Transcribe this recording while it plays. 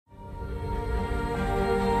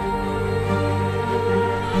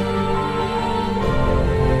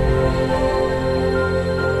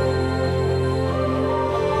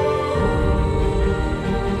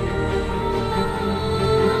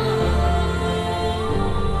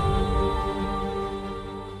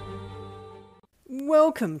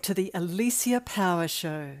Welcome to the Alicia Power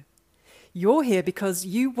Show. You're here because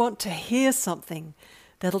you want to hear something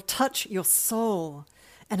that'll touch your soul.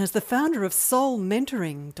 And as the founder of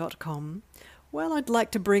soulmentoring.com, well, I'd like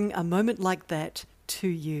to bring a moment like that to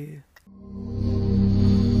you.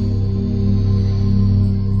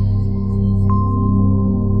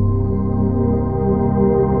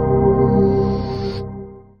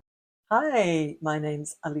 Hi, my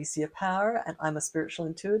name's Alicia Power, and I'm a spiritual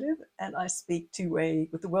intuitive, and I speak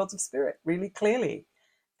with the worlds of spirit really clearly.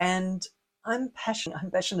 And I'm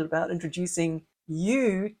passionate about introducing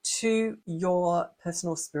you to your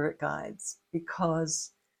personal spirit guides,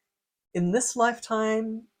 because in this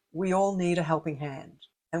lifetime, we all need a helping hand.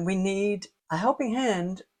 And we need a helping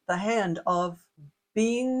hand, the hand of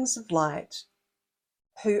beings of light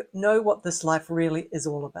who know what this life really is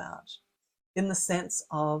all about, in the sense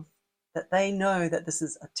of that they know that this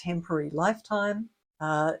is a temporary lifetime.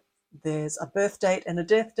 There's a birth date and a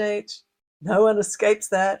death date. No one escapes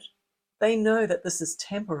that. They know that this is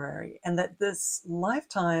temporary and that this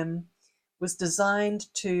lifetime was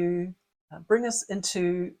designed to bring us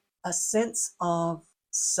into a sense of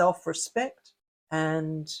self-respect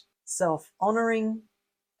and self-honoring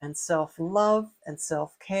and self-love and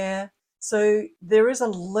self-care. So there is a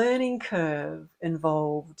learning curve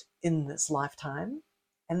involved in this lifetime.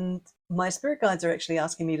 And my spirit guides are actually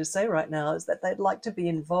asking me to say right now is that they'd like to be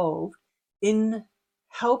involved in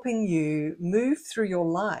helping you move through your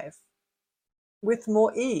life with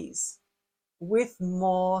more ease, with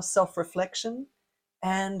more self-reflection,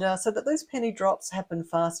 and so that those penny drops happen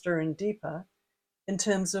faster and deeper in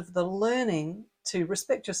terms of the learning to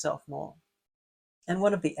respect yourself more. And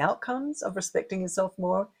one of the outcomes of respecting yourself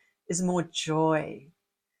more is more joy.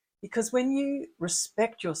 Because when you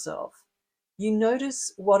respect yourself, you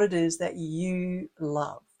notice what it is that you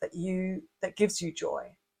love, that gives you joy.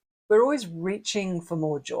 We're always reaching for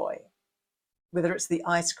more joy, whether it's the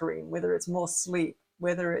ice cream, whether it's more sleep,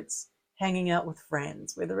 whether it's hanging out with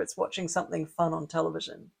friends, whether it's watching something fun on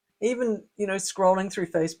television, even, scrolling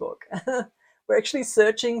through Facebook. We're actually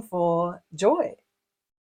searching for joy.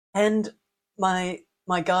 And my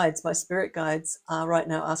guides, my spirit guides, are right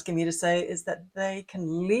now asking me to say is that they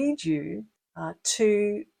can lead you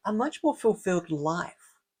to a much more fulfilled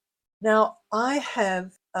life. Now, I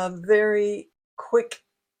have a very quick,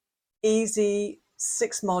 easy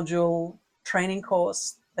 6-module training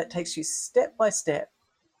course that takes you step by step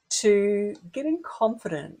to getting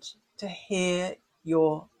confident to hear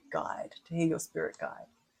your guide, to hear your spirit guide,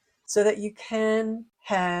 so that you can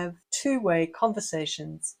have two-way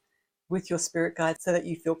conversations with your spirit guide, so that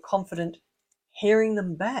you feel confident hearing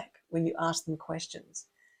them back when you ask them questions.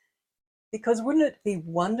 Because wouldn't it be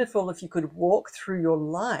wonderful if you could walk through your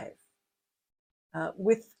life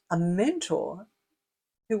with a mentor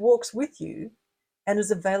who walks with you and is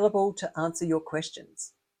available to answer your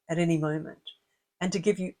questions at any moment and to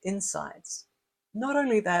give you insights. Not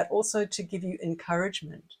only that, also to give you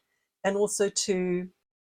encouragement and also to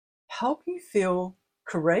help you feel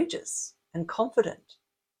courageous and confident.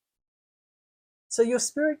 So your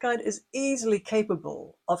spirit guide is easily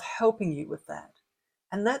capable of helping you with that.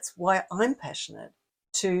 And that's why I'm passionate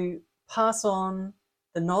to pass on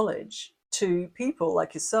the knowledge to people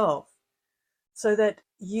like yourself, so that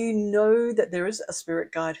you know that there is a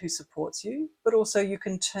spirit guide who supports you, but also you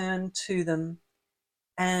can turn to them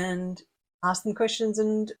and ask them questions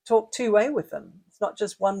and talk two-way with them. It's not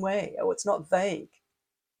just one way, or it's not vague.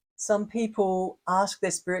 Some people ask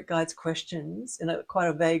their spirit guides questions in quite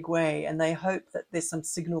a vague way, and they hope that there's some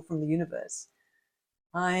signal from the universe.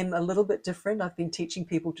 I'm a little bit different. I've been teaching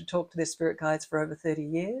people to talk to their spirit guides for over 30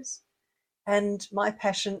 years. And my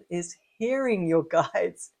passion is hearing your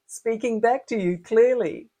guides speaking back to you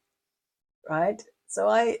clearly, right?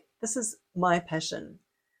 So this is my passion.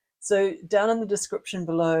 So down in the description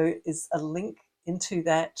below is a link into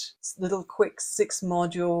that little quick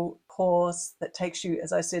 6-module course that takes you,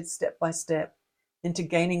 as I said, step by step into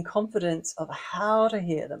gaining confidence of how to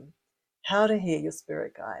hear them, how to hear your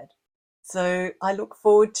spirit guide. So I look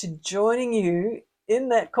forward to joining you in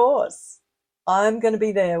that course. I'm going to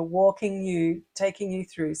be there walking you, taking you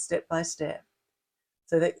through step by step,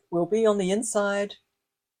 so that we'll be on the inside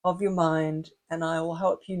of your mind, and I will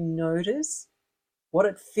help you notice what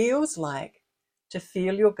it feels like to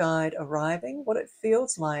feel your guide arriving, what it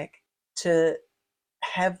feels like to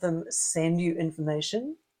have them send you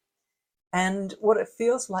information, and what it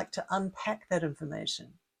feels like to unpack that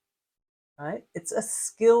information. Right? It's a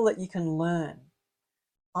skill that you can learn.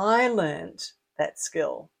 I learned that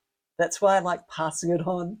skill. That's why I like passing it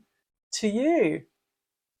on to you.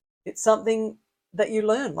 It's something that you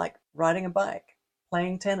learn, like riding a bike,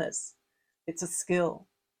 playing tennis. It's a skill.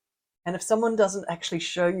 And if someone doesn't actually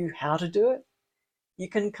show you how to do it, you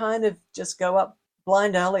can kind of just go up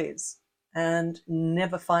blind alleys and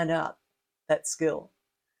never find out that skill.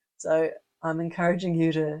 So I'm encouraging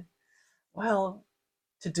you to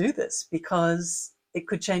do this, because it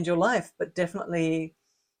could change your life, but definitely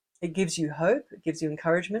it gives you hope, it gives you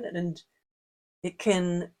encouragement, and it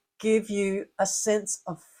can give you a sense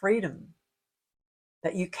of freedom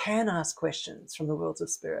that you can ask questions from the worlds of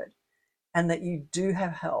spirit and that you do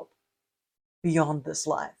have help beyond this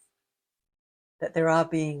life, that there are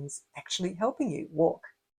beings actually helping you walk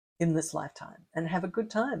in this lifetime and have a good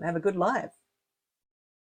time, have a good life.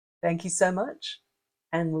 Thank you so much,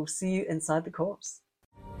 and we'll see you inside the course.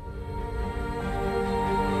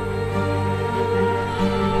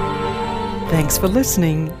 Thanks for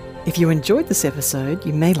listening. If you enjoyed this episode,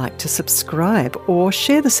 you may like to subscribe or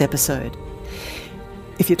share this episode.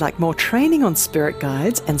 If you'd like more training on spirit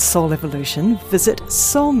guides and soul evolution, visit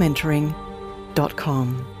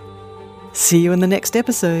soulmentoring.com. See you in the next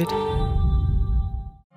episode.